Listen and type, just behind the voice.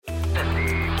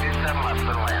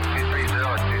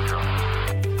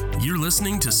You're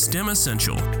listening to STEM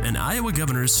Essential, an Iowa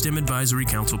Governor's STEM Advisory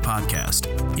Council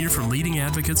podcast. Hear from leading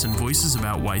advocates and voices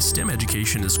about why STEM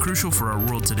education is crucial for our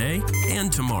world today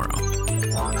and tomorrow.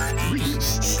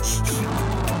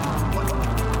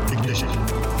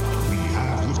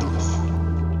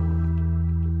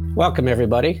 Welcome,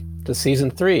 everybody, to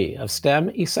Season 3 of STEM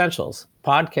Essentials,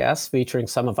 podcasts featuring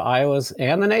some of Iowa's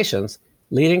and the nation's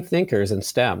leading thinkers in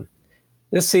STEM.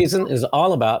 This season is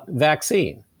all about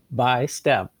vaccine by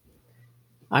STEM.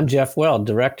 I'm Jeff Weld,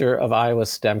 Director of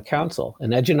Iowa's STEM Council,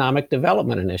 an economic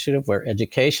development initiative where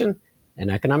education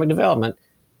and economic development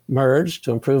merge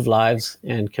to improve lives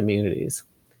and communities.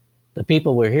 The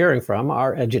people we're hearing from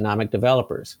are economic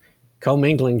developers,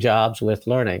 commingling jobs with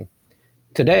learning.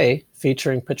 Today,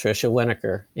 featuring Patricia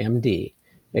Winokur, MD,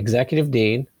 Executive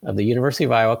Dean of the University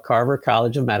of Iowa Carver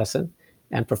College of Medicine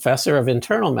and Professor of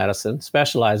Internal Medicine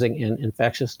specializing in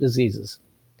infectious diseases.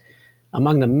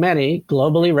 Among the many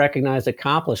globally recognized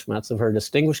accomplishments of her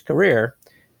distinguished career,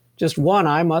 just one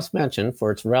I must mention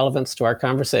for its relevance to our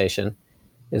conversation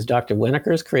is Dr.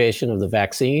 Winokur's creation of the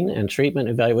Vaccine and Treatment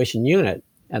Evaluation Unit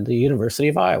at the University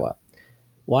of Iowa,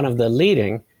 one of the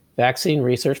leading vaccine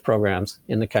research programs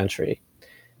in the country,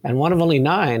 and one of only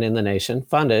 9 in the nation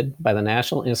funded by the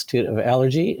National Institute of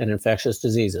Allergy and Infectious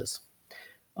Diseases.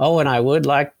 Oh, and I would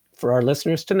like for our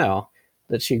listeners to know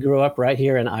that she grew up right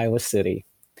here in Iowa City.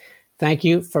 Thank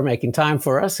you for making time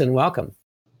for us and welcome.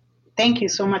 Thank you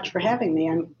so much for having me.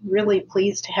 I'm really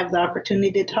pleased to have the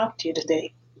opportunity to talk to you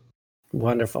today.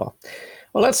 Wonderful.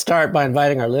 Well, let's start by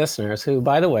inviting our listeners, who,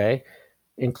 by the way,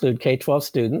 include K-12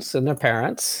 students and their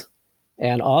parents,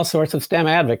 and all sorts of STEM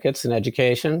advocates in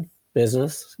education,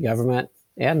 business, government,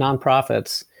 and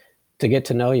nonprofits, to get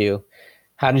to know you.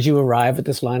 How did you arrive at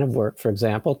this line of work, for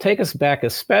example? Take us back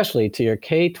especially to your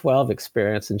K-12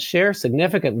 experience and share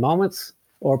significant moments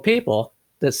or people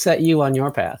that set you on your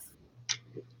path.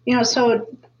 So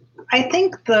I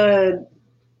think the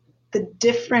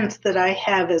difference that I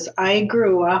have is I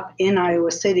grew up in Iowa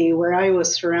City, where I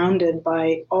was surrounded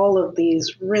by all of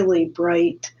these really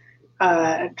bright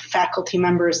faculty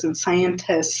members and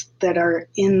scientists that are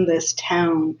in this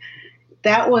town.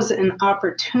 That was an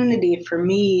opportunity for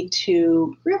me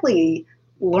to really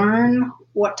learn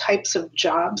what types of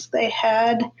jobs they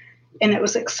had. And it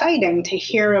was exciting to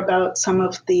hear about some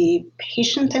of the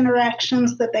patient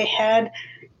interactions that they had.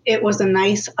 It was a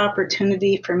nice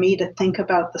opportunity for me to think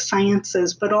about the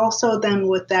sciences, but also then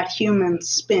with that human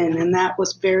spin. And that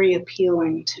was very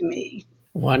appealing to me.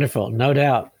 Wonderful, no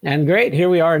doubt. And great, here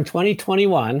we are in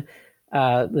 2021.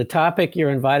 The topic you're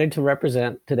invited to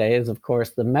represent today is, of course,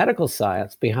 the medical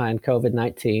science behind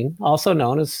COVID-19, also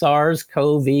known as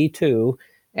SARS-CoV-2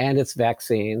 and its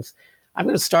vaccines. I'm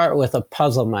going to start with a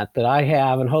puzzlement that I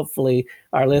have, and hopefully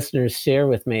our listeners share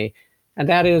with me. And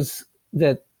that is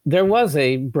that there was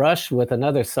a brush with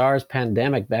another SARS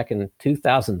pandemic back in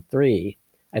 2003.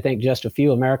 I think just a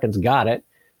few Americans got it,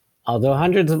 although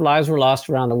hundreds of lives were lost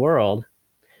around the world.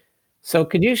 So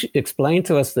could you explain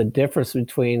to us the difference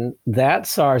between that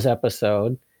SARS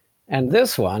episode and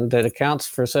this one that accounts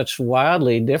for such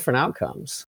wildly different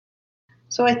outcomes?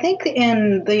 So I think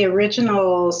in the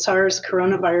original SARS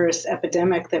coronavirus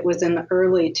epidemic that was in the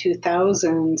early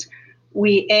 2000s,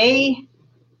 we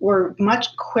were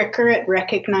much quicker at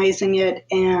recognizing it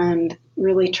and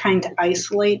really trying to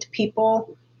isolate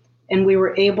people. And we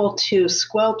were able to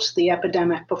squelch the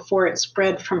epidemic before it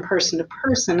spread from person to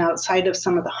person outside of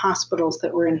some of the hospitals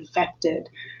that were infected.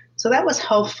 So that was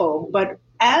helpful. But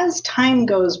as time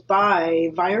goes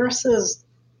by, viruses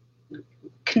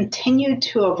continue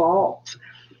to evolve.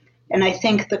 And I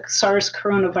think the SARS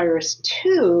coronavirus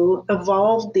 2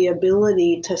 evolved the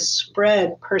ability to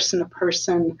spread person to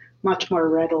person much more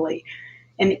readily.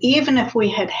 And even if we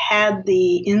had had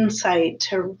the insight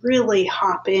to really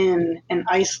hop in and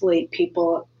isolate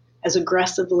people as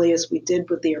aggressively as we did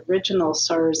with the original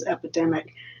SARS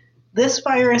epidemic, this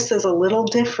virus is a little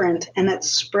different and it's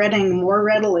spreading more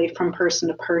readily from person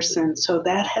to person. So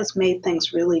that has made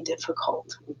things really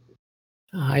difficult.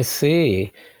 I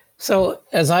see. So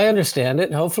as I understand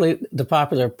it, hopefully the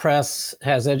popular press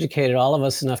has educated all of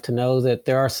us enough to know that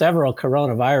there are several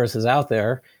coronaviruses out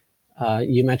there.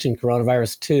 You mentioned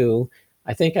coronavirus 2.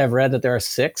 I think I've read that there are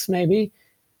 6 maybe.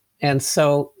 And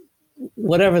so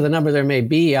whatever the number there may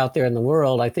be out there in the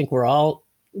world, I think we're all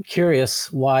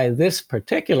curious why this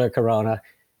particular corona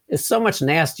is so much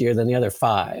nastier than the other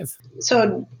 5.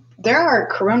 So there are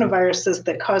coronaviruses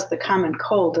that cause the common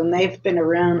cold, and they've been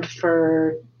around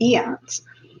for eons.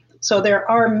 So there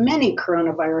are many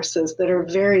coronaviruses that are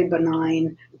very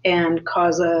benign and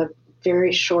cause a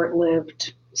very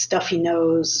short-lived stuffy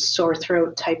nose, sore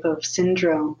throat type of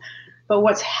syndrome. But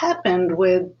what's happened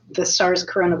with the SARS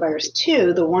coronavirus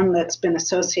 2, the one that's been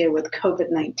associated with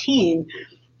COVID-19,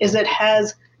 is it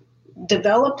has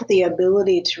developed the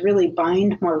ability to really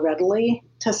bind more readily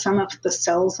to some of the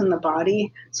cells in the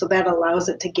body. So that allows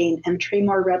it to gain entry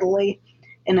more readily.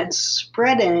 And it's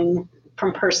spreading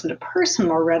from person to person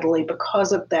more readily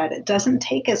because of that. It doesn't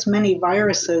take as many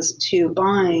viruses to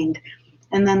bind.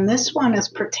 And then this one is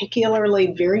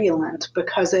particularly virulent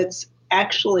because it's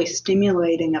actually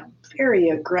stimulating a very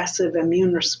aggressive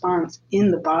immune response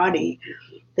in the body,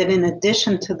 that in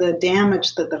addition to the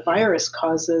damage that the virus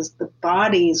causes, the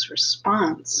body's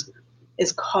response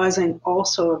is causing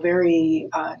also a very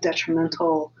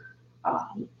detrimental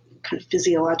kind of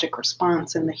physiologic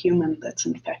response in the human that's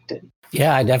infected.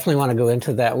 Yeah, I definitely want to go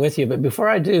into that with you. But before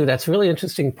I do, that's a really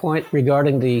interesting point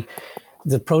regarding the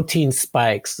protein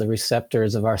spikes, the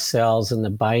receptors of our cells and the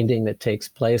binding that takes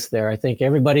place there. I think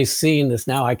everybody's seen this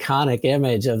now iconic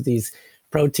image of these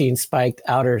protein spiked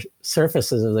outer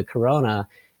surfaces of the corona,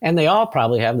 and they all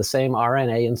probably have the same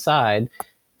RNA inside.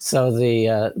 So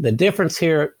the difference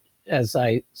here, as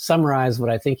I summarize what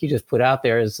I think you just put out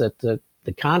there, is that the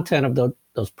content of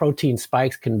those protein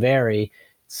spikes can vary.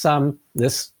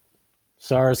 This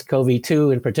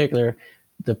SARS-CoV-2 in particular,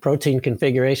 the protein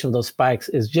configuration of those spikes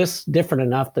is just different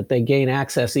enough that they gain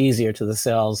access easier to the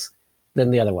cells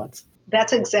than the other ones.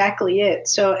 That's exactly it.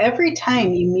 So every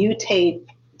time you mutate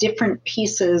different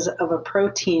pieces of a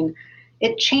protein,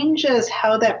 it changes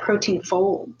how that protein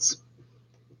folds.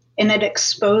 And it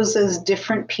exposes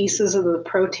different pieces of the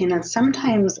protein. And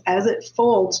sometimes as it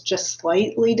folds just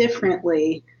slightly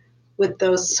differently, with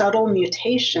those subtle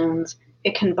mutations,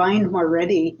 it can bind more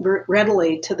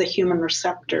readily to the human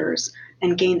receptors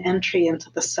and gain entry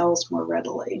into the cells more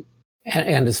readily.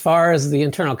 And as far as the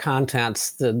internal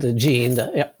contents, the gene,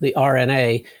 the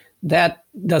RNA, that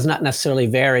does not necessarily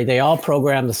vary. They all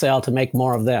program the cell to make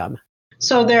more of them.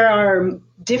 So there are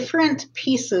different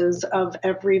pieces of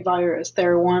every virus.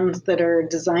 There are ones that are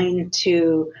designed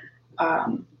to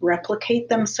replicate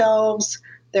themselves.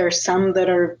 There are some that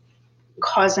are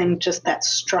causing just that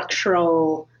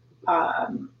structural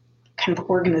kind of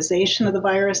organization of the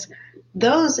virus.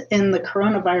 Those in the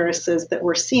coronaviruses that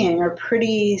we're seeing are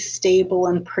pretty stable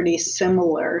and pretty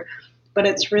similar, but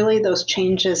it's really those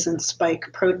changes in spike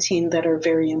protein that are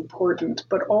very important.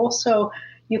 But also,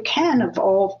 you can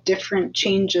evolve different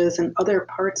changes in other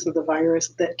parts of the virus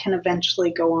that can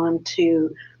eventually go on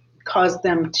to cause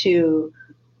them to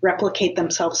replicate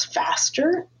themselves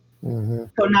faster. Mm-hmm.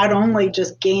 So not only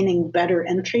just gaining better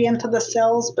entry into the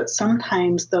cells, but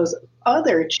sometimes those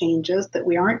other changes that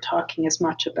we aren't talking as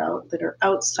much about that are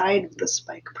outside of the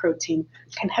spike protein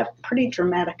can have pretty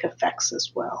dramatic effects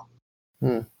as well.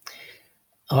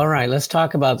 All right, let's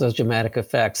talk about those dramatic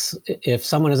effects. If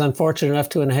someone is unfortunate enough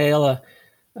to inhale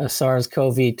a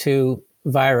SARS-CoV-2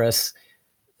 virus,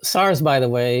 SARS, by the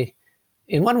way,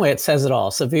 in one way, it says it all,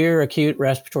 severe acute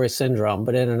respiratory syndrome,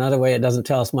 but in another way, it doesn't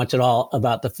tell us much at all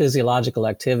about the physiological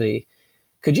activity.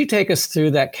 Could you take us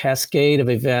through that cascade of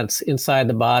events inside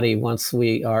the body once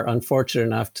we are unfortunate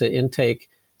enough to intake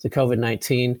the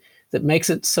COVID-19 that makes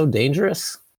it so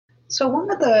dangerous? So one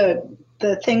of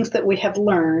the things that we have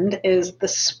learned is the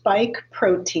spike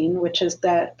protein, which is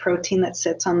that protein that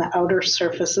sits on the outer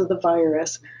surface of the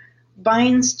virus,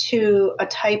 binds to a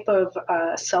type of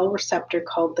cell receptor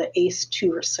called the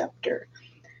ACE2 receptor.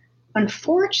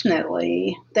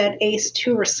 Unfortunately, that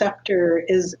ACE2 receptor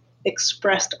is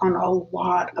expressed on a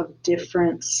lot of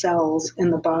different cells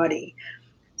in the body.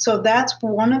 So that's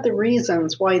one of the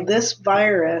reasons why this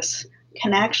virus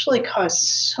can actually cause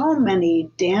so many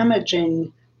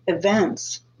damaging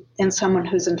events in someone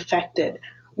who's infected.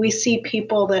 We see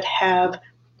people that have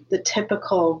the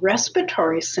typical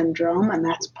respiratory syndrome, and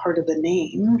that's part of the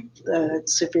name, the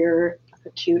severe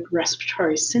acute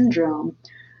respiratory syndrome.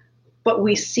 But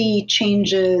we see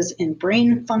changes in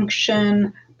brain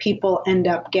function. People end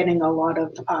up getting a lot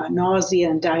of nausea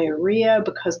and diarrhea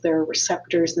because there are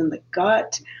receptors in the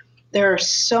gut. There are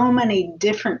so many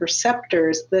different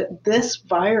receptors that this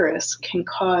virus can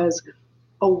cause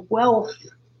a wealth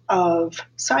of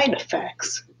side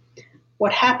effects.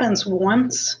 What happens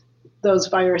once those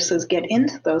viruses get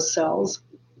into those cells,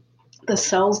 the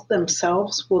cells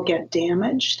themselves will get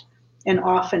damaged and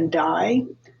often die.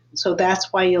 So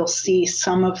that's why you'll see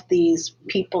some of these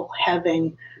people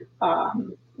having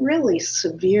really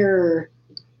severe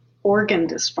organ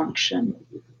dysfunction.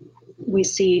 We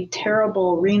see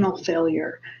terrible renal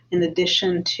failure in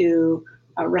addition to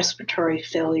respiratory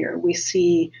failure. We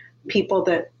see people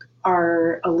that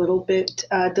are a little bit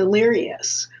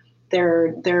delirious.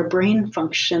 their brain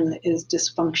function is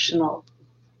dysfunctional.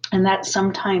 And that's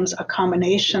sometimes a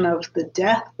combination of the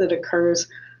death that occurs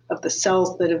of the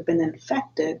cells that have been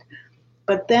infected.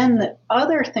 But then the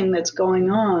other thing that's going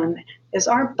on is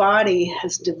our body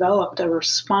has developed a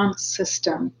response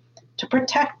system to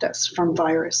protect us from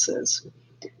viruses.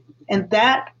 And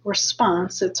that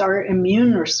response, it's our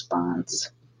immune response,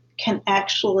 can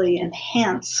actually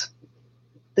enhance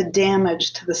the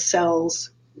damage to the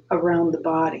cells around the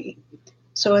body.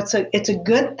 So it's a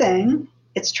good thing.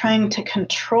 It's trying to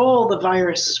control the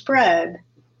virus spread,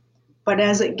 but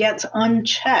as it gets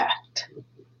unchecked,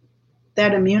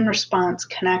 that immune response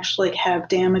can actually have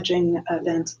damaging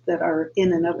events that are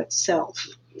in and of itself.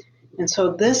 And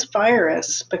so this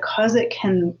virus, because it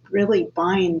can really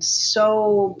bind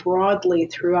so broadly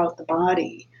throughout the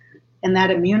body, and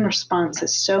that immune response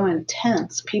is so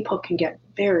intense, people can get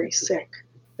very sick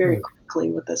very quickly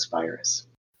with this virus.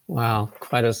 Wow,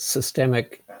 quite a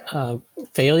systemic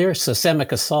failure,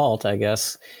 systemic assault, I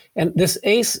guess. And this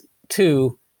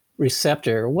ACE2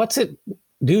 receptor, what's it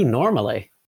do normally?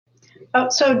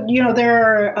 So, there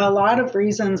are a lot of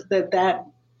reasons that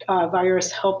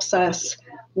virus helps us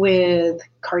with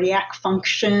cardiac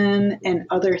function and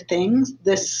other things.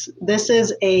 This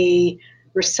is a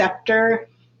receptor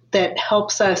that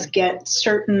helps us get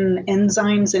certain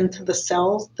enzymes into the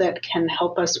cells that can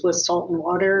help us with salt and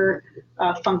water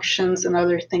functions and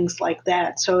other things like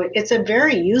that. So it's a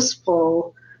very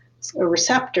useful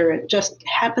receptor. It just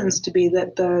happens to be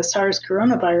that the SARS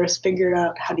coronavirus figured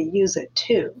out how to use it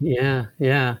too. Yeah.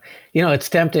 It's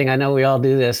tempting. I know we all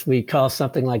do this. We call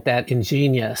something like that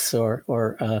ingenious or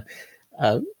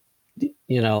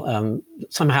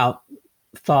somehow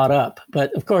thought up.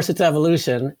 But of course, it's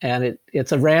evolution, and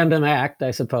it's a random act,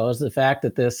 I suppose. The fact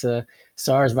that this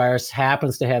SARS virus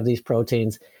happens to have these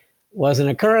proteins was an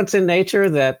occurrence in nature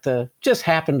that just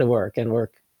happened to work,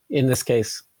 in this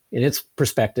case, in its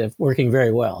perspective, working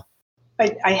very well.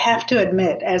 I have to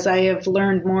admit, as I have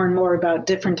learned more and more about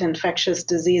different infectious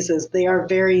diseases, they are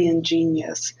very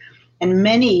ingenious. And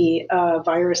many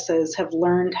viruses have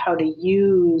learned how to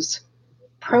use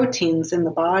proteins in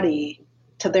the body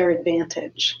to their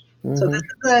advantage. Mm-hmm.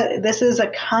 So this is a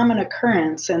common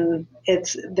occurrence, and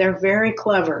they're very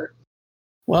clever.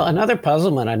 Well, another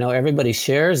puzzlement I know everybody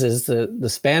shares is the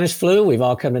Spanish flu, we've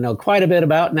all come to know quite a bit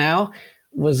about now,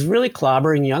 was really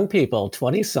clobbering young people.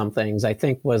 20-somethings, I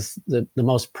think, was the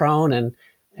most prone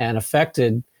and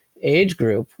affected age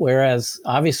group, whereas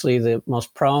obviously the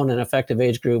most prone and effective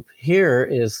age group here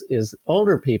is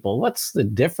older people. What's the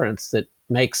difference that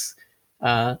makes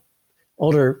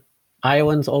older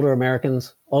Iowans, older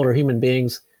Americans, older human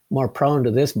beings more prone to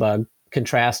this bug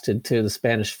contrasted to the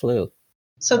Spanish flu?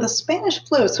 So the Spanish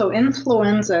flu, so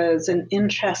influenza is an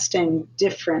interesting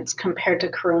difference compared to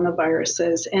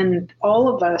coronaviruses. And all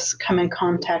of us come in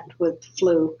contact with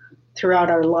flu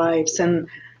throughout our lives. And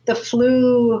the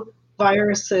flu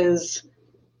viruses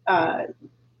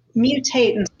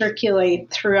mutate and circulate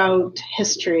throughout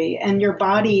history, and your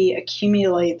body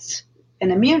accumulates an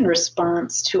immune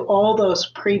response to all those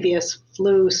previous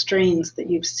flu strains that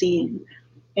you've seen.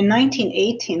 In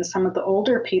 1918, some of the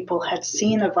older people had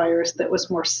seen a virus that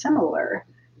was more similar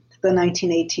to the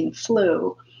 1918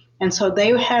 flu. And so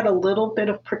they had a little bit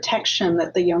of protection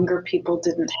that the younger people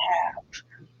didn't have.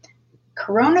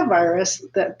 Coronavirus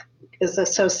that is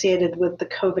associated with the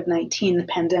COVID-19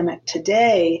 pandemic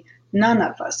today, none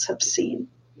of us have seen.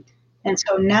 And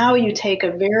so now you take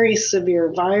a very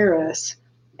severe virus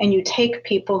and you take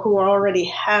people who already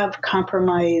have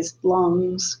compromised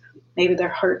lungs. Maybe their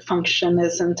heart function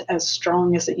isn't as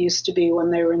strong as it used to be when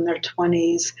they were in their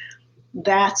 20s.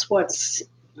 That's what's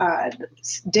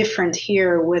different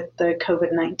here with the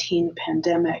COVID-19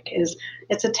 pandemic, is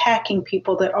it's attacking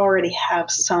people that already have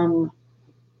some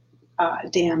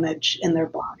damage in their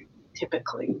body,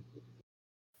 typically.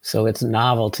 So its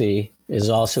novelty is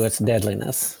also its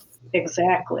deadliness.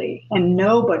 Exactly. And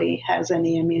nobody has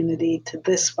any immunity to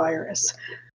this virus.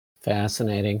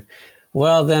 Fascinating.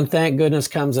 Well, then, thank goodness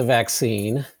comes a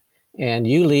vaccine. And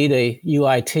you lead a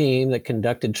UI team that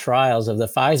conducted trials of the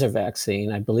Pfizer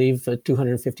vaccine, I believe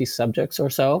 250 subjects or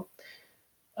so.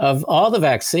 Of all the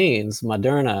vaccines,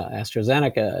 Moderna,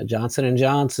 AstraZeneca, Johnson &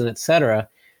 Johnson, et cetera,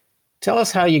 tell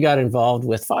us how you got involved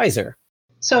with Pfizer.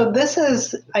 So this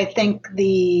is, I think,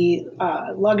 the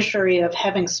luxury of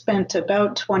having spent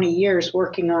about 20 years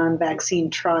working on vaccine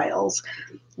trials.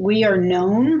 We are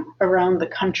known around the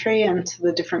country and to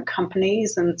the different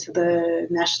companies and to the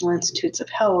National Institutes of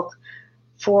Health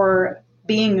for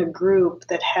being a group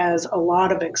that has a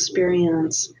lot of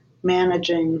experience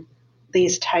managing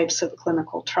these types of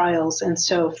clinical trials. And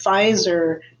so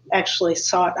Pfizer actually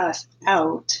sought us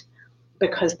out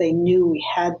because they knew we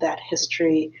had that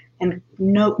history and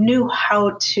knew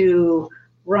how to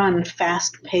run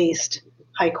fast-paced,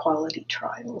 high-quality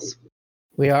trials.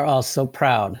 We are all so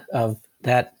proud of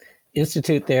that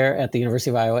institute there at the University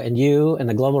of Iowa, and you and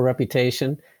the global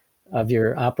reputation of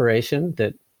your operation,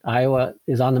 that Iowa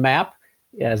is on the map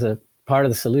as a part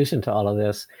of the solution to all of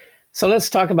this. So let's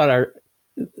talk about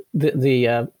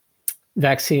the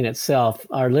vaccine itself.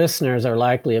 Our listeners are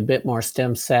likely a bit more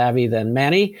STEM savvy than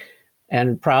many,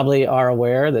 and probably are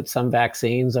aware that some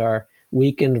vaccines are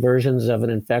weakened versions of an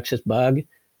infectious bug.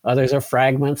 Others are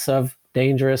fragments of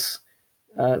dangerous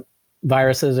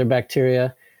viruses or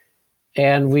bacteria.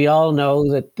 And we all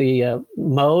know that the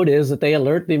mode is that they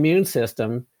alert the immune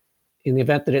system in the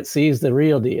event that it sees the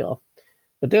real deal.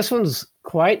 But this one's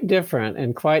quite different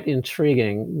and quite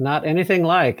intriguing. Not anything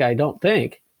like, I don't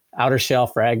think, outer shell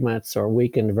fragments or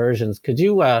weakened versions. Could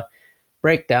you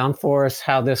break down for us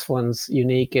how this one's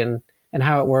unique and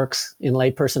how it works in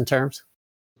layperson terms?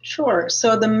 Sure.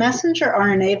 So the messenger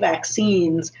RNA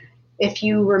vaccines, if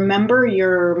you remember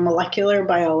your molecular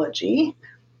biology,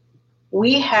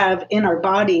 we have in our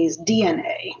bodies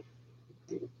DNA.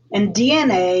 And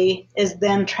DNA is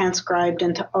then transcribed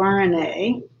into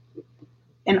RNA.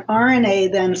 And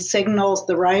RNA then signals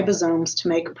the ribosomes to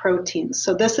make proteins.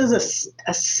 So this is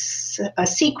a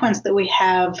sequence that we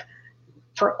have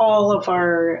for all of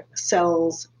our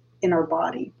cells in our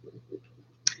body.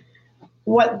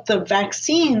 What the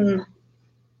vaccine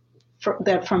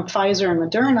that from Pfizer and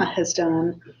Moderna has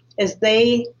done is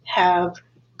they have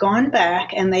gone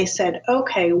back and they said,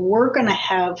 okay, we're going to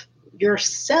have your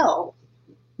cell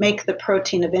make the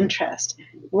protein of interest.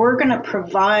 We're going to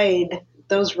provide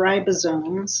those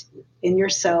ribosomes in your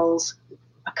cells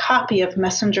a copy of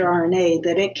messenger RNA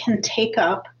that it can take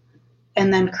up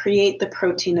and then create the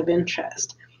protein of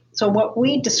interest. So what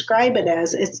we describe it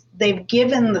as is they've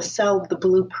given the cell the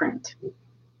blueprint.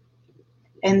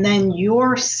 And then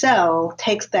your cell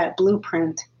takes that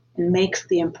blueprint and makes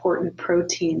the important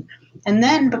protein. And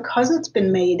then because it's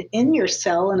been made in your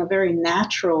cell in a very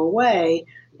natural way,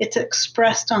 it's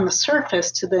expressed on the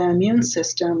surface to the immune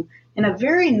system in a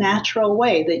very natural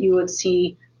way that you would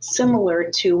see similar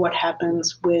to what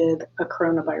happens with a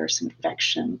coronavirus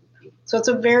infection. So it's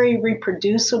a very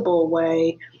reproducible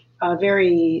way, a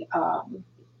very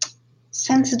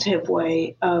sensitive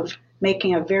way of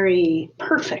making a very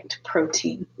perfect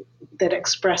protein that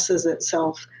expresses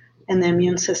itself and the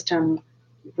immune system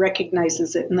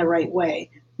recognizes it in the right way.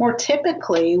 More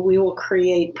typically, we will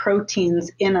create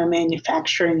proteins in a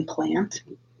manufacturing plant.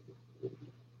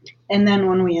 And then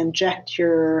when we inject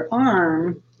your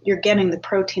arm, you're getting the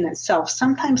protein itself.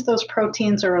 Sometimes those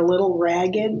proteins are a little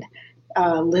ragged,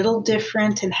 a little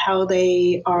different in how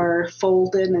they are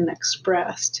folded and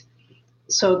expressed.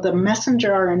 So the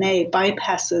messenger RNA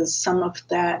bypasses some of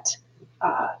that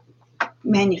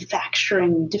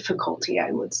manufacturing difficulty,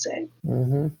 I would say.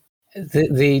 Mm-hmm.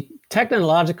 The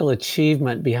technological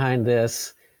achievement behind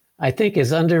this, I think,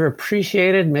 is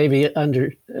underappreciated, maybe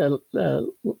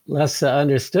less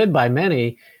understood by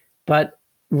many, but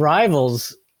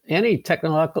rivals any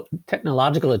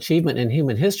technological achievement in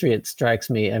human history, it strikes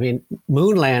me. I mean,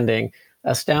 moon landing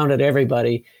astounded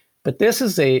everybody, but this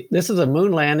is a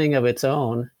moon landing of its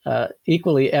own,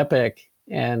 equally epic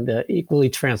and equally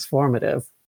transformative.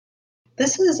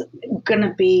 This is going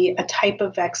to be a type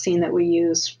of vaccine that we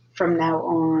use from now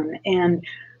on. And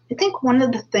I think one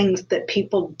of the things that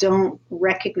people don't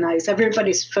recognize,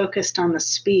 everybody's focused on the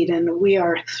speed, and we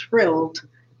are thrilled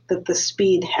that the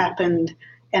speed happened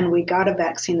and we got a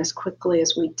vaccine as quickly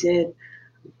as we did.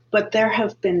 But there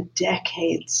have been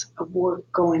decades of work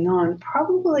going on,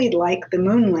 probably like the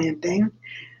moon landing,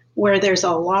 where there's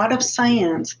a lot of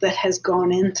science that has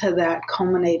gone into that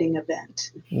culminating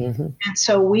event. Mm-hmm. And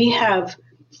so we have,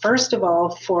 first of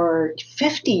all, for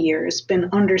 50 years been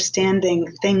understanding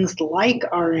things like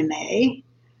RNA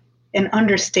and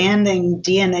understanding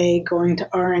DNA going to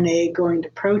RNA going to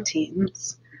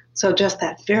proteins. So just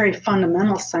that very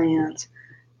fundamental science.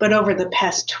 But over the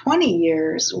past 20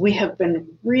 years, we have been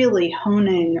really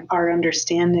honing our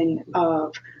understanding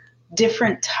of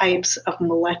different types of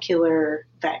molecular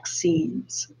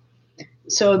vaccines.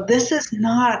 So this is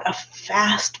not a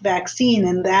fast vaccine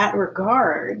in that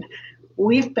regard.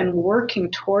 We've been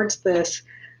working towards this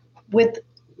with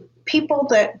people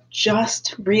that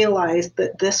just realized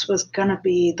that this was going to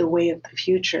be the way of the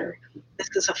future. This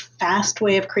is a fast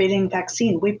way of creating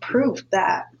vaccine. We proved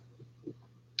that.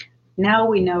 Now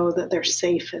we know that they're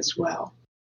safe as well.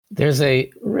 There's a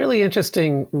really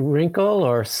interesting wrinkle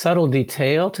or subtle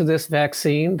detail to this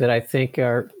vaccine that I think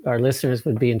our listeners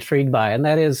would be intrigued by, and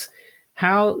that is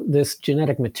how this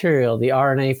genetic material, the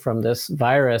RNA from this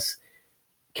virus,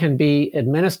 can be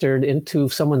administered into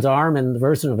someone's arm in the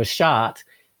version of a shot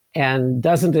and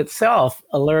doesn't itself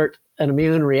alert an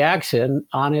immune reaction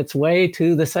on its way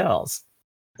to the cells.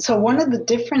 So one of the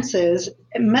differences,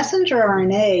 messenger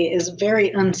RNA is very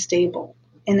unstable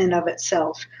in and of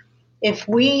itself. If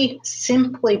we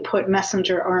simply put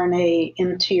messenger RNA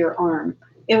into your arm,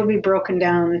 it would be broken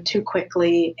down too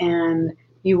quickly and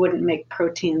you wouldn't make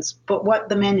proteins. But what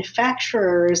the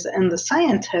manufacturers and the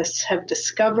scientists have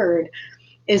discovered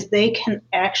is they can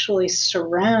actually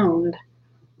surround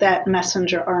that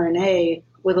messenger RNA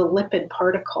with a lipid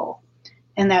particle.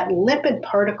 And that lipid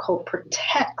particle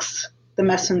protects the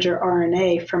messenger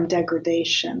RNA from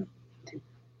degradation.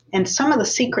 And some of the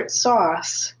secret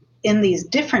sauce in these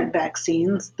different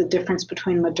vaccines, the difference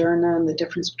between Moderna and the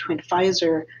difference between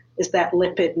Pfizer, is that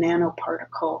lipid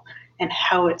nanoparticle and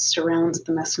how it surrounds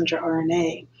the messenger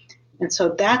RNA. And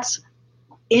so that's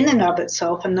in and of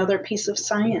itself another piece of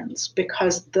science,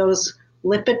 because those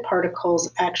lipid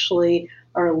particles actually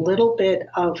are a little bit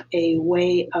of a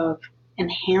way of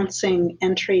enhancing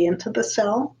entry into the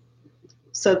cell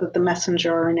so that the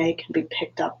messenger RNA can be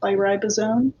picked up by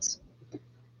ribosomes.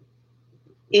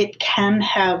 It can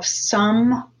have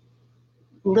some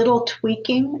little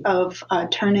tweaking of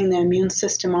turning the immune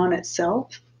system on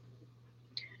itself.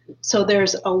 So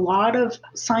there's a lot of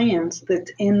science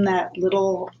that's in that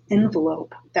little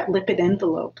envelope, that lipid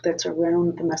envelope that's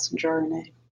around the messenger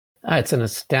RNA. It's an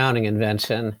astounding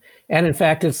invention. And in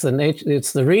fact, it's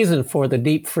the reason for the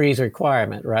deep freeze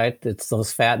requirement, right? It's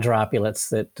those fat droplets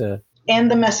that... And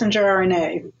the messenger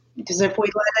RNA. Because if we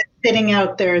let it sitting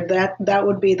out there, that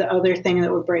would be the other thing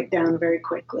that would break down very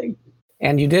quickly.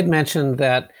 And you did mention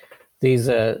that these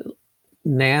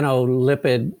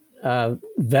nanolipid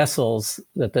vessels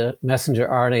that the messenger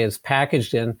RNA is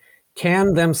packaged in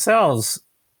can themselves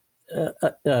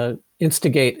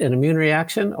instigate an immune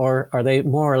reaction, or are they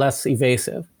more or less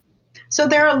evasive? So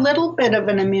they're a little bit of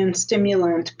an immune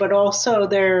stimulant, but also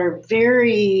they're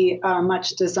very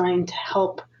much designed to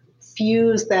help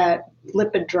fuse that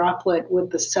lipid droplet with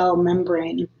the cell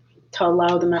membrane to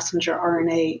allow the messenger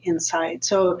RNA inside.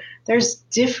 So there's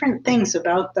different things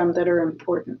about them that are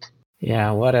important.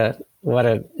 Yeah, what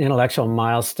a intellectual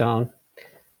milestone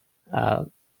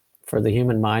for the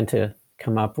human mind to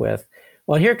come up with.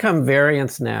 Well, here come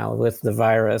variants now with the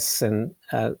virus, and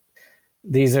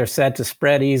these are said to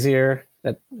spread easier,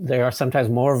 that they are sometimes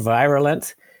more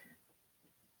virulent.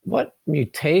 What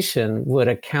mutation would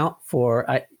account for,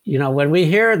 when we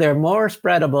hear they're more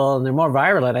spreadable and they're more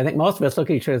virulent, I think most of us look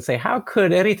at each other and say, how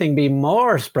could anything be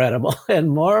more spreadable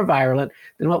and more virulent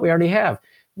than what we already have?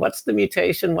 What's the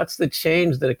mutation? What's the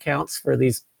change that accounts for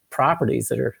these properties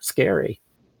that are scary?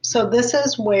 So this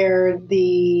is where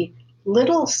the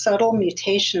little subtle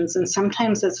mutations, and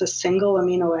sometimes it's a single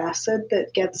amino acid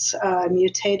that gets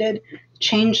mutated,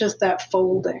 changes that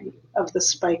folding of the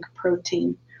spike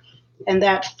protein. And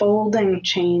that folding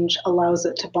change allows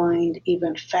it to bind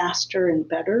even faster and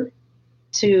better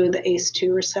to the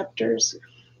ACE2 receptors.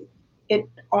 It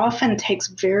often takes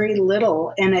very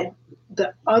little, and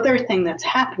the other thing that's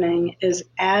happening is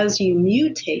as you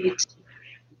mutate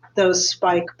those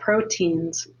spike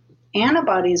proteins,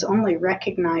 antibodies only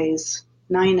recognize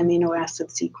 9 amino acid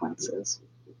sequences.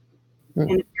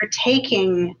 And if you're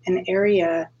taking an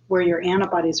area where your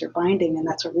antibodies are binding, and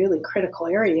that's a really critical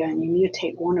area, and you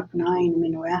mutate one of 9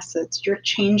 amino acids, you're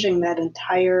changing that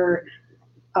entire,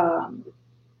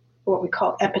 what we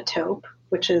call epitope,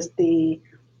 which is the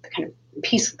kind of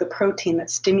piece of the protein that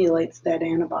stimulates that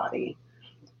antibody.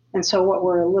 And so what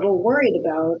we're a little worried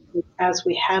about is as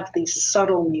we have these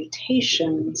subtle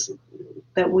mutations,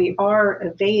 that we are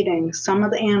evading some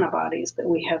of the antibodies that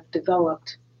we have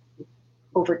developed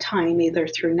over time, either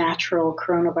through natural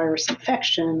coronavirus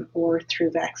infection or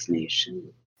through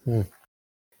vaccination.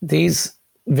 These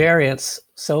variants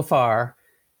so far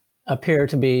appear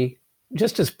to be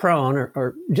just as prone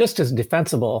or just as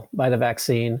defensible by the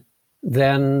vaccine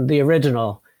than the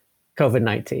original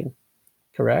COVID-19,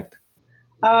 correct?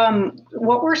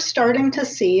 What we're starting to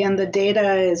see, and the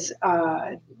data is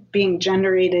being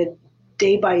generated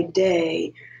day by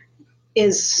day,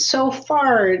 is so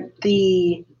far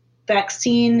the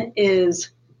vaccine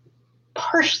is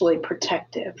partially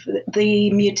protective.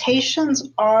 The mutations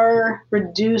are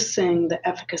reducing the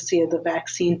efficacy of the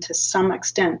vaccine to some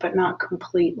extent, but not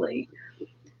completely.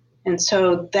 And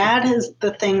so that is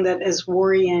the thing that is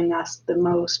worrying us the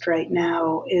most right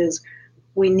now, is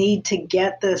we need to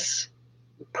get this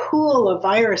pool of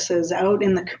viruses out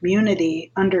in the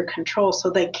community under control so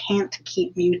they can't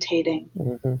keep mutating.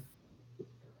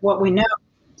 What we know,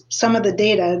 some of the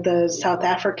data, the South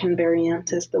African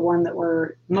variant is the one that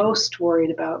we're most worried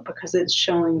about because it's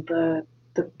showing the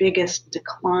biggest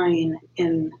decline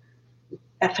in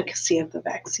efficacy of the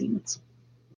vaccines.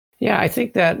 Yeah, I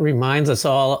think that reminds us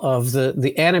all of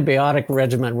the antibiotic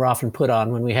regimen we're often put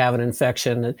on when we have an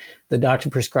infection. The doctor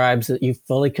prescribes that you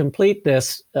fully complete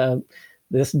this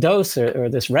dose or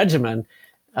this regimen.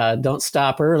 Don't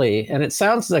stop early. And it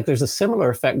sounds like there's a similar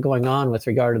effect going on with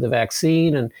regard to the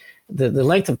vaccine, and the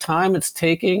length of time it's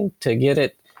taking to get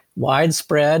it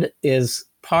widespread is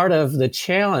part of the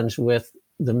challenge with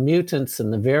the mutants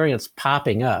and the variants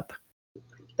popping up.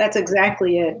 That's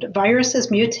exactly it. Viruses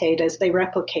mutate as they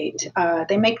replicate.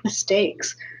 They make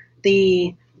mistakes.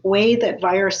 The way that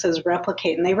viruses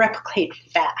replicate, and they replicate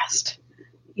fast,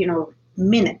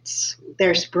 minutes,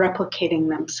 they're replicating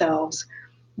themselves.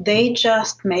 They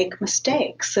just make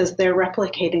mistakes as they're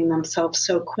replicating themselves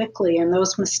so quickly, and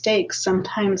those mistakes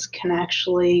sometimes can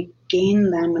actually gain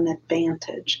them an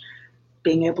advantage,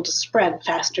 being able to spread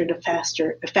faster.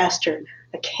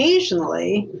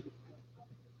 Occasionally,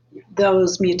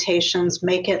 those mutations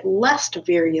make it less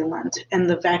virulent and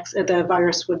the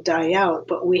virus would die out.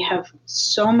 But we have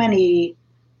so many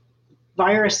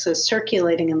viruses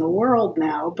circulating in the world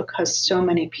now because so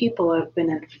many people have been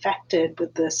infected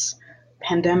with this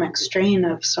pandemic strain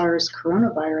of SARS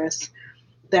coronavirus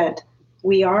that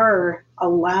we are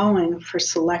allowing for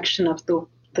selection of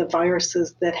the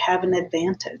viruses that have an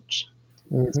advantage.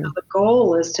 Mm-hmm. So the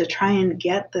goal is to try and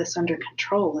get this under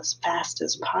control as fast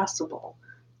as possible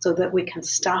so that we can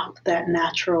stop that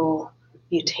natural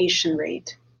mutation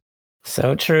rate.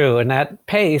 So true. And that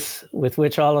pace with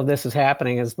which all of this is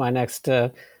happening is my next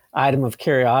item of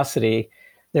curiosity.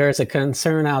 There is a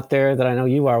concern out there that I know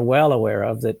you are well aware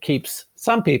of that keeps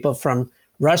some people from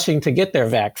rushing to get their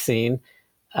vaccine.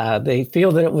 They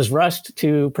feel that it was rushed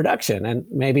to production and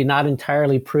maybe not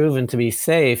entirely proven to be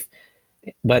safe.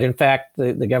 But in fact,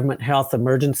 the government health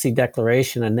emergency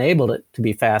declaration enabled it to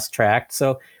be fast-tracked.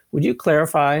 So would you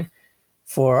clarify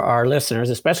for our listeners,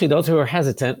 especially those who are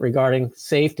hesitant regarding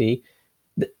safety,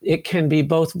 it can be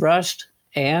both rushed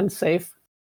and safe?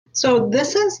 So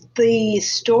this is the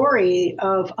story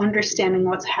of understanding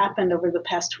what's happened over the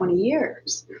past 20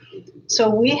 years. So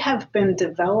we have been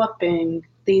developing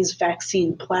these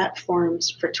vaccine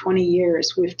platforms for 20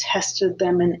 years. We've tested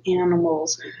them in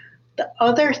animals. The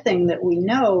other thing that we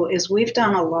know is we've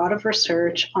done a lot of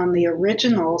research on the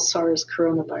original SARS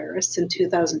coronavirus in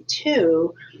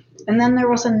 2002, and then there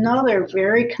was another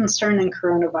very concerning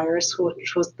coronavirus,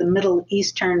 which was the Middle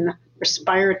Eastern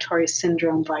Respiratory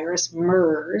Syndrome virus,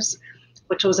 MERS,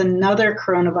 which was another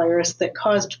coronavirus that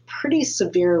caused pretty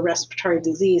severe respiratory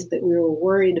disease that we were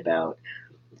worried about.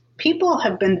 People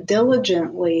have been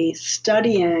diligently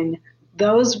studying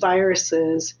those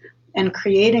viruses and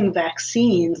creating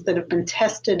vaccines that have been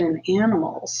tested in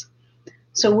animals.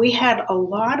 So we had a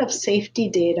lot of safety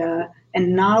data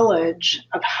and knowledge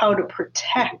of how to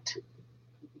protect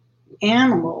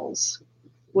animals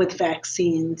with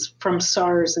vaccines from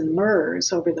SARS and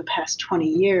MERS over the past 20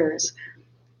 years.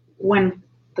 When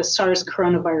the SARS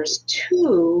coronavirus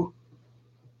 2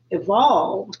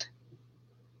 evolved,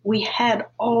 we had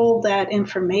all that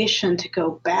information to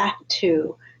go back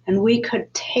to, and we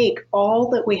could take all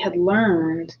that we had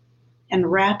learned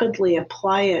and rapidly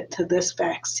apply it to this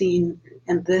vaccine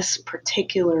and this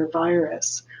particular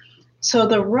virus. So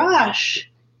the rush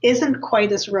isn't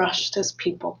quite as rushed as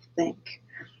people think.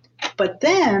 But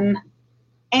then,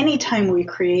 anytime we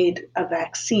create a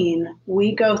vaccine,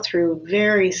 we go through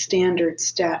very standard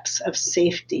steps of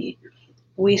safety.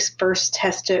 We first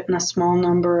test it in a small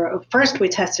number of, first we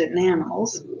test it in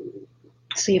animals,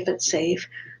 see if it's safe.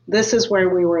 This is where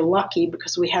we were lucky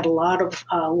because we had a lot of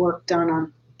work done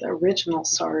on the original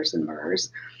SARS and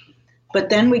MERS. But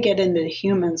then we get into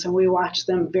humans and we watch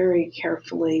them very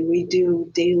carefully. We do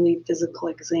daily physical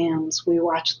exams. We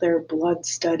watch their blood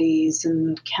studies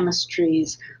and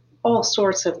chemistries, all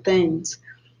sorts of things.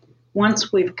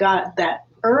 Once we've got that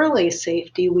early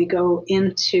safety, we go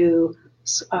into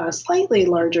slightly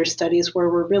larger studies where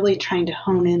we're really trying to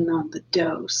hone in on the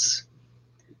dose.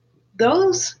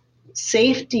 Those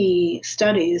safety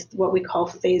studies, what we call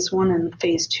phase 1 and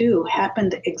phase 2,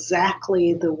 happened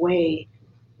exactly the way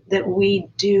that we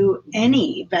do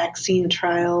any vaccine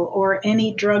trial or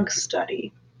any drug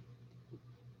study.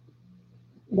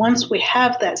 Once we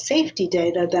have that safety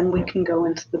data, then we can go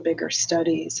into the bigger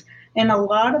studies. And a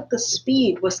lot of the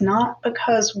speed was not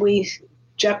because we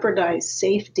jeopardized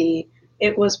safety,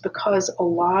 it was because a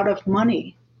lot of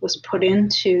money was put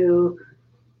into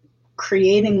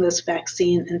creating this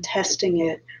vaccine and testing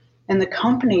it. And the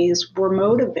companies were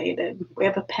motivated. We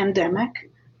have a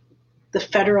pandemic. the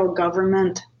federal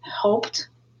government helped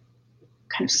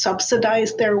kind of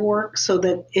subsidize their work so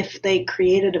that if they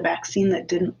created a vaccine that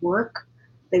didn't work,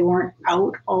 they weren't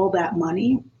out all that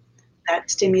money.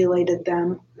 That stimulated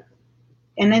them.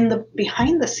 And in the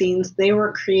behind the scenes, they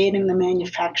were creating the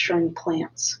manufacturing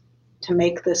plants to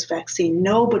make this vaccine.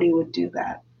 Nobody would do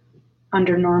that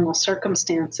under normal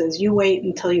circumstances. You wait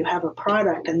until you have a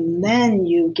product and then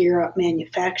you gear up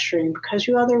manufacturing, because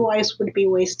you otherwise would be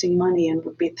wasting money and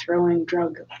would be throwing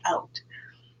drug out.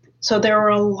 So there were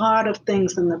a lot of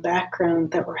things in the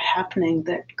background that were happening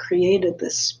that created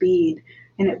this speed,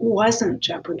 and it wasn't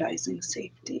jeopardizing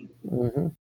safety. Mm-hmm.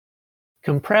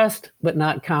 Compressed but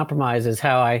not compromised is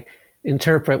how I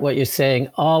interpret what you're saying.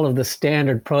 All of the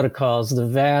standard protocols, the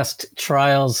vast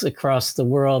trials across the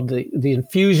world, the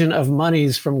infusion of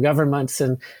monies from governments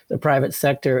and the private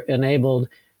sector enabled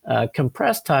a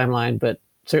compressed timeline, but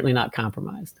certainly not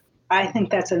compromised. I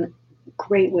think that's a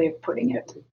great way of putting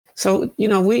it. So,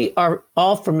 we are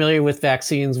all familiar with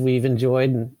vaccines we've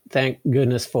enjoyed, and thank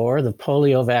goodness for the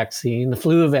polio vaccine, the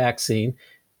flu vaccine.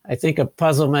 I think a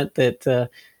puzzlement that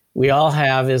we all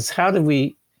have is how do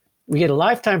we get a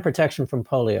lifetime protection from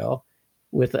polio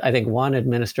with, I think, one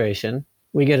administration.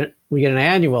 We get an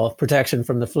annual protection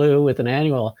from the flu with an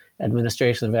annual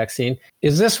administration of vaccine.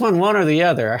 Is this one or the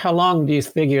other? How long do you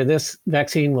figure this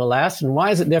vaccine will last, and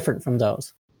why is it different from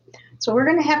those? So we're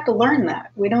going to have to learn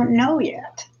that. We don't know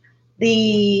yet.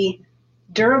 The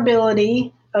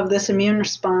durability of this immune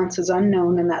response is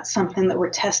unknown, and that's something that we're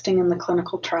testing in the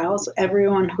clinical trials.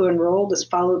 Everyone who enrolled is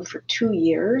followed for 2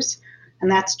 years,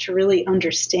 and that's to really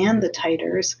understand the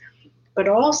titers. But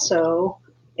also,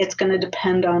 it's going to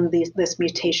depend on this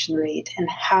mutation rate and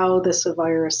how this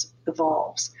virus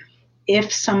evolves.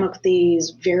 If some of these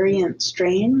variant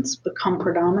strains become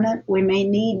predominant, we may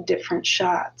need different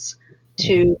shots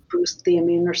to boost the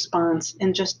immune response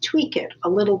and just tweak it a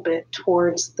little bit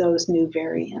towards those new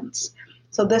variants.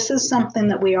 So this is something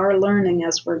that we are learning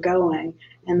as we're going,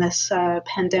 and this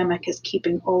pandemic is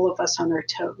keeping all of us on our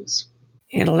toes.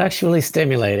 Intellectually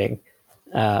stimulating,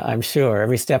 I'm sure,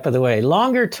 every step of the way.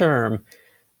 Longer term,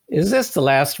 is this the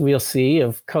last we'll see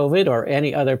of COVID or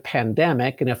any other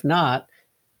pandemic? And if not,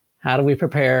 how do we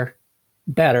prepare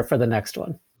better for the next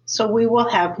one? So we will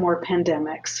have more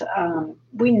pandemics.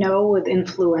 We know with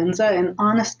influenza, and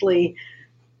honestly,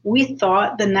 we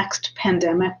thought the next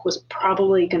pandemic was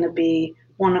probably going to be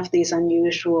one of these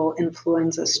unusual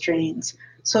influenza strains.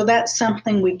 So that's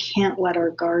something we can't let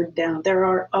our guard down. There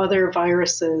are other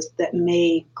viruses that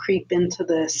may creep into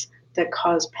this that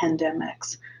cause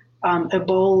pandemics.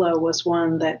 Ebola was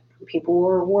one that people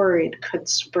were worried could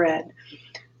spread.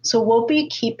 So we'll be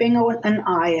keeping an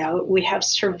eye out. We have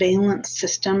surveillance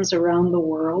systems around the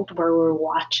world where we're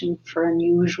watching for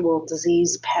unusual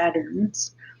disease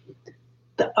patterns.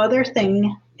 The other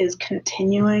thing is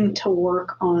continuing to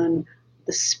work on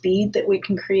the speed that we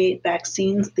can create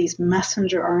vaccines. These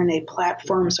messenger RNA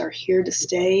platforms are here to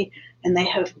stay, and they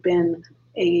have been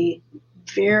a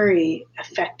very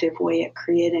effective way at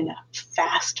creating a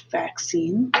fast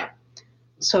vaccine.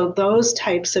 So those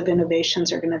types of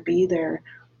innovations are going to be there.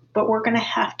 But we're going to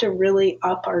have to really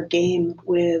up our game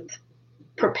with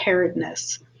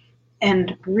preparedness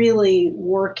and really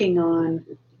working on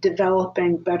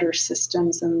developing better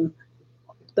systems in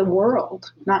the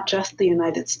world, not just the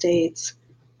United States,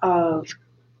 of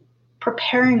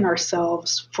preparing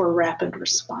ourselves for rapid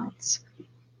response,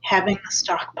 having the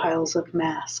stockpiles of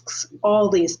masks, all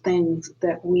these things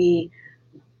that we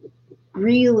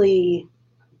really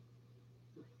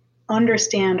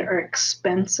understand are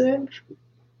expensive,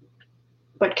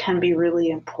 but can be really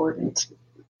important.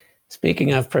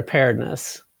 Speaking of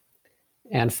preparedness,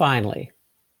 and finally,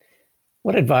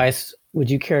 what advice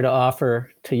would you care to offer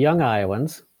to young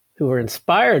Iowans who are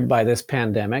inspired by this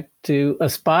pandemic to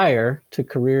aspire to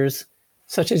careers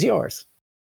such as yours?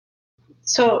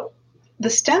 So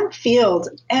the STEM fields,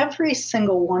 every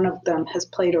single one of them has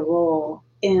played a role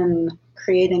in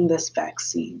creating this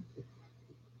vaccine.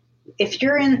 If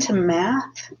you're into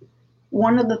math,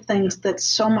 one of the things that's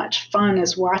so much fun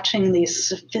is watching these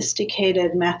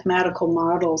sophisticated mathematical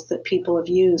models that people have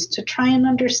used to try and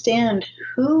understand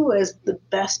who is the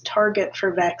best target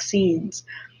for vaccines.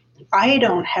 I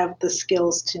don't have the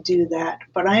skills to do that,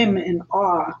 but I'm in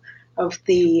awe of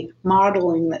the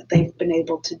modeling that they've been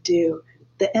able to do.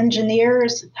 The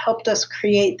engineers helped us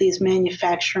create these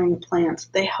manufacturing plants.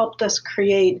 They helped us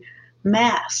create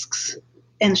masks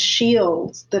and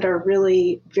shields that are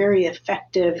really very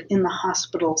effective in the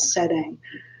hospital setting.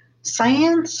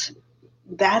 Science,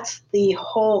 that's the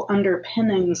whole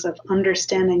underpinnings of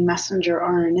understanding messenger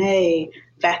RNA,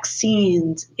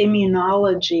 vaccines,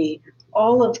 immunology,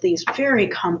 all of these very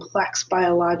complex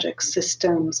biologic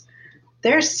systems,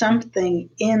 there's something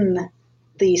in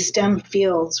the STEM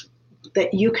fields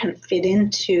that you can fit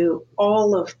into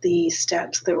all of the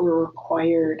steps that were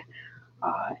required.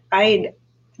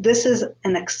 This is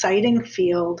an exciting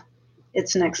field.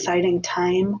 It's an exciting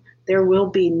time. There will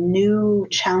be new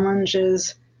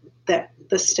challenges that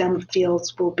the STEM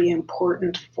fields will be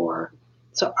important for.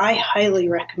 So I highly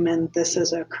recommend this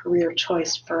as a career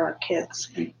choice for our kids.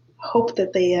 And hope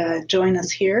that they join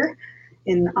us here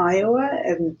in Iowa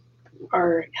and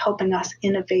are helping us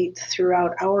innovate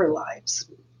throughout our lives.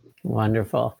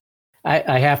 Wonderful.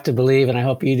 I have to believe, and I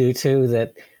hope you do too,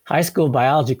 that high school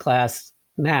biology class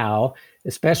now,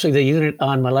 especially the unit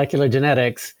on molecular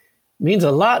genetics, means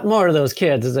a lot more to those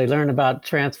kids as they learn about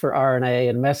transfer RNA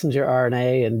and messenger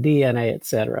RNA and DNA, et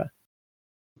cetera.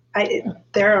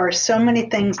 There are so many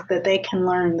things that they can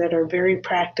learn that are very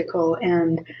practical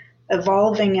and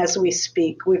evolving as we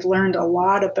speak. We've learned a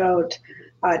lot about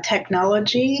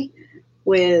technology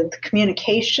with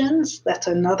communications. That's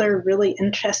another really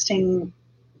interesting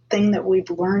thing that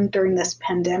we've learned during this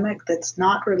pandemic that's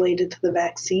not related to the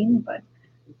vaccine, but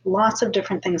lots of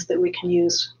different things that we can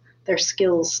use their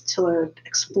skills to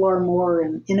explore more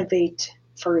and innovate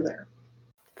further.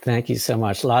 Thank you so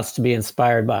much. Lots to be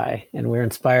inspired by, and we're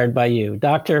inspired by you.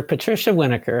 Dr. Patricia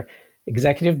Winokur,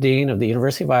 Executive Dean of the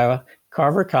University of Iowa,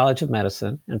 Carver College of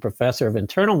Medicine, and Professor of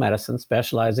Internal Medicine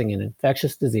specializing in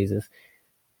infectious diseases.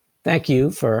 Thank you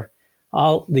for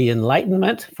all the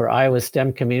enlightenment for Iowa's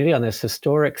STEM community on this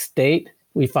historic state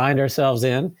we find ourselves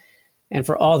in, and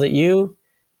for all that you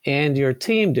and your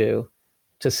team do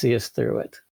to see us through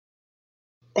it.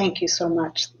 Thank you so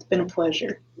much. It's been a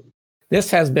pleasure.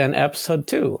 This has been episode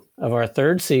 2 of our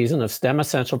 3rd season of STEM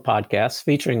Essential podcasts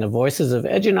featuring the voices of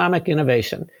edunomic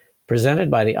innovation, presented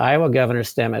by the Iowa Governor's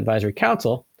STEM Advisory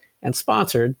Council and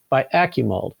sponsored by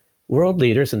AccuMold, world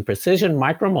leaders in precision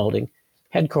micromolding,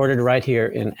 headquartered right here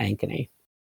in Ankeny.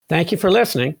 Thank you for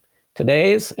listening.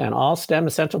 Today's and all STEM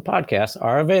Essential podcasts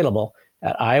are available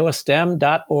at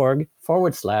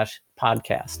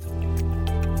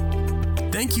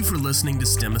iowastem.org/podcast. Thank you for listening to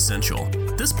STEM Essential.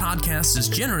 This podcast is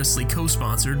generously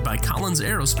co-sponsored by Collins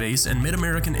Aerospace and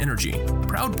Mid-American Energy,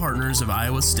 proud partners of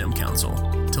Iowa STEM Council.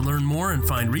 To learn more and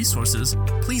find resources,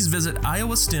 please visit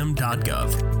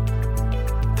iowastem.gov.